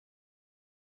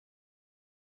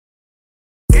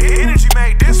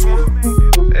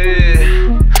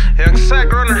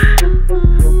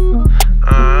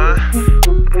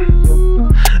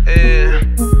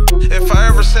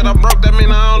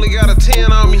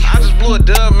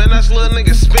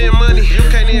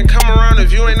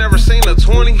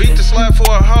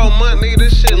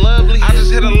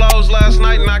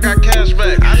night and I got cash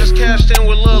back. I just cashed in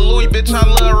with Lil Louis, bitch, I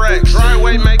love racks.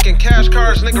 Driveway making cash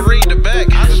cards, nigga, read the back.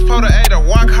 I just pulled a A to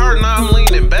walk hard, now I'm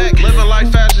leaning back. Living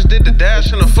life fast, just did the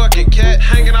dash and a fucking cat.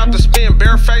 Hanging out the spin,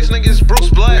 bare face, nigga, it's Bruce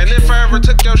Black. And if I ever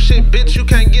took your shit, bitch, you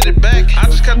can't get it back. I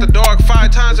just cut the dog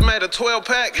 5 times and made a 12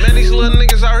 pack. Man, these little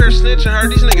niggas out here snitching,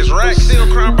 heard these niggas rack. Still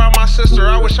crying about my sister,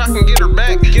 I wish I can get her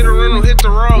back. Get a rental, hit the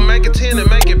road, make a 10 and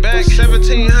make it back.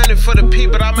 1700 for the P,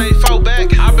 but I made 4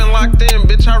 back. I been locked in,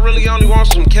 bitch, I really only want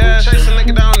some cash. Chase a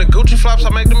nigga down the Gucci flops, I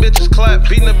make them bitches clap.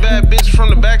 Beating a bad bitch from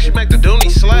the back, she make the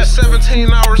dooney slap. 17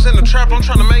 hours in the trap, I'm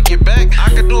tryna make it back. I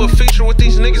could do a feature with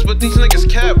these niggas, but these niggas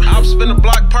cap. I'll spin a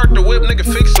block, park the whip, nigga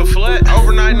fix a flat.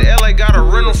 Overnight in LA, got a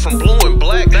rental from Blue and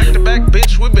Black. Back to back,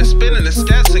 bitch, we been spinning the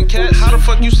scats and cats. How the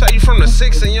fuck you say you from the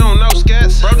 6 and you don't know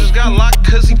scats? Bro just got locked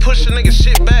cause he pushed a nigga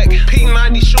shit back.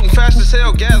 P90 shooting fast as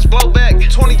hell, gas blow back.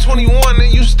 2021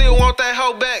 and you still want that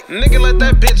hoe back. Nigga let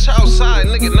that bitch outside,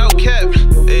 nigga no cap.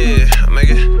 Yeah,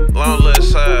 nigga.